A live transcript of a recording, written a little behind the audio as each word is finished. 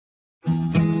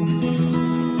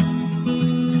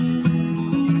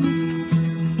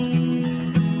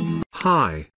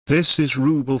Hi, this is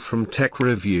Rubel from Tech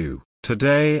Review.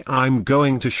 Today I'm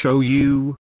going to show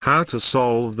you how to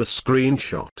solve the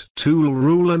screenshot tool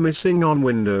ruler missing on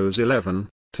Windows 11.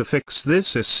 To fix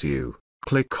this issue,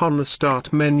 click on the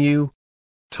Start menu,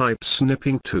 type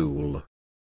Snipping Tool.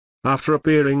 After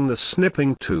appearing the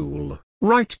Snipping Tool,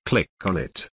 right-click on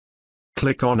it.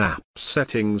 Click on App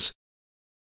Settings.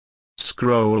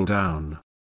 Scroll down.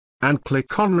 And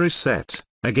click on Reset.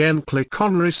 Again click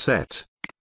on Reset.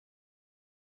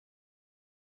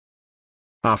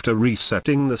 After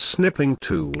resetting the Snipping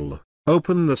Tool,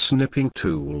 open the Snipping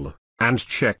Tool, and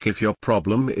check if your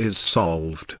problem is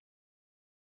solved.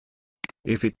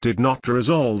 If it did not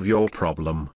resolve your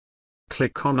problem,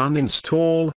 click on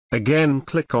Uninstall. Again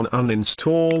click on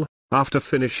Uninstall. After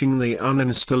finishing the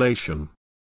uninstallation,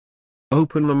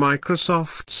 open the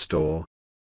Microsoft Store.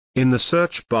 In the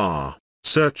search bar,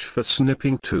 search for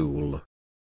Snipping Tool.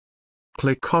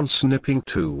 Click on Snipping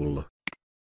Tool,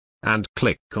 and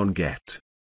click on Get.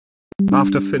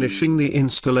 After finishing the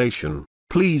installation,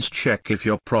 please check if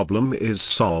your problem is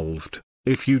solved.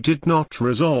 If you did not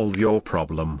resolve your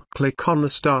problem, click on the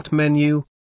Start menu,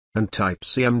 and type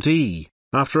CMD.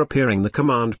 After appearing the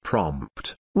command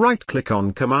prompt, right-click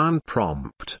on Command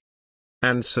Prompt,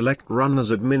 and select Run as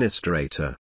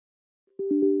Administrator.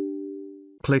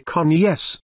 Click on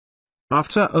Yes.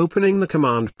 After opening the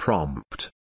command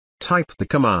prompt, type the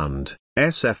command,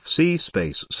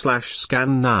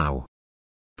 sfc/scan now.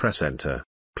 Press Enter.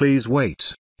 Please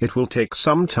wait, it will take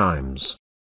some times.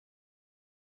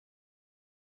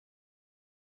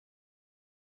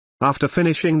 After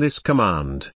finishing this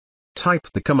command, type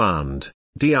the command,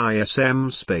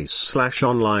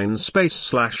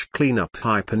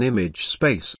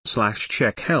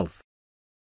 dism/online/cleanup-image/check health.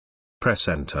 Press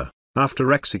Enter.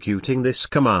 After executing this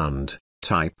command,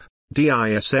 type,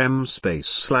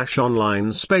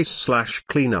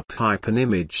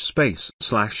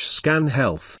 dism/online/cleanup-image/scan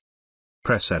health.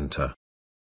 Press Enter.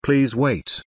 Please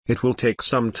wait, it will take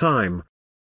some time.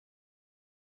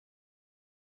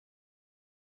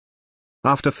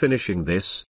 After finishing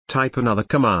this, type another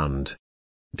command,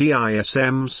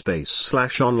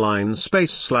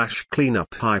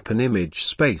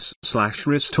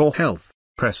 dism/online/cleanup-image/restore health.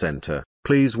 Press Enter.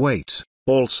 Please wait,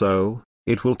 also,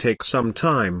 it will take some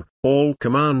time. All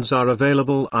commands are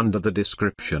available under the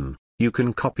description. You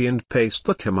can copy and paste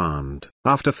the command.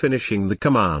 After finishing the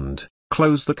command,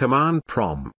 close the command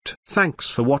prompt.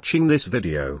 Thanks for watching this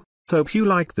video. Hope you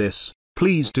like this.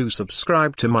 Please do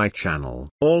subscribe to my channel.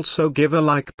 Also give a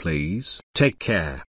like please. Take care.